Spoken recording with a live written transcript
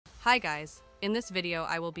Hi guys, in this video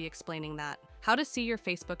I will be explaining how to see your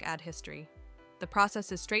Facebook ad history. The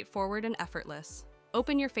process is straightforward and effortless.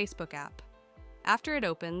 Open your Facebook app. After it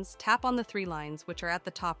opens, tap on the three lines which are at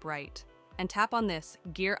the top right, and tap on this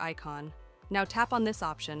gear icon. Now tap on this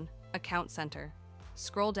option, Account Center.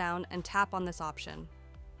 Scroll down and tap on this option,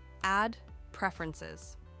 Add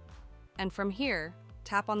Preferences. And from here,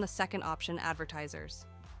 tap on the second option, Advertisers,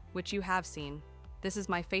 which you have seen. This is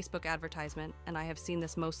my Facebook advertisement, and I have seen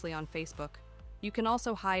this mostly on Facebook. You can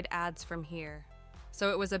also hide ads from here.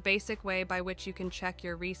 So it was a basic way by which you can check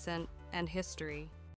your recent and history.